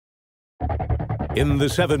In the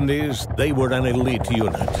 70s, they were an elite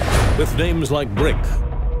unit, with names like Brick,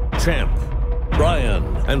 Champ, Brian,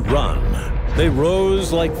 and Ron. They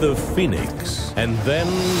rose like the phoenix, and then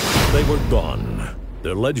they were gone.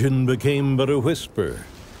 Their legend became but a whisper,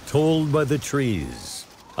 told by the trees,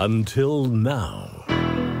 until now.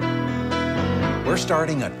 We're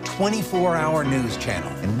starting a 24-hour news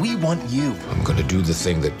channel, and we want you. I'm gonna do the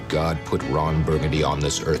thing that God put Ron Burgundy on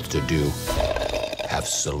this earth to do. Have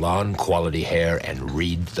salon-quality hair and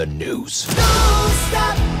read the news. Don't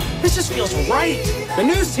stop. This just feels right. The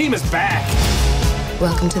news team is back.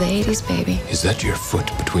 Welcome to the 80s, baby. Is that your foot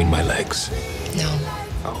between my legs? No.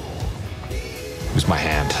 Oh. It was my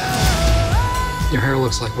hand. Your hair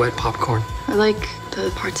looks like wet popcorn. I like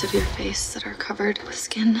the parts of your face that are covered with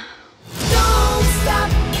skin. Don't stop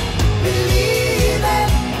believing.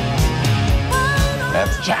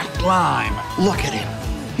 That's Jack Lime. Look at him.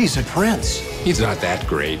 He's a prince. He's not that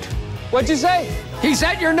great. What'd you say? He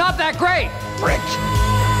said you're not that great. Brick.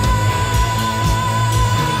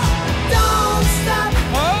 Don't stop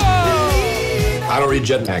believing. I don't read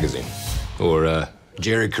Jet Magazine or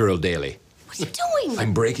Jerry Curl Daily. What are you doing?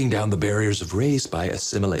 I'm breaking down the barriers of race by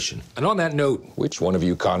assimilation. And on that note, which one of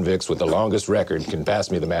you convicts with the longest record can pass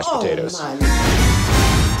me the mashed potatoes?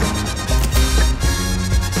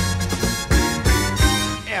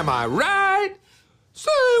 Am I right? Say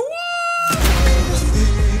what?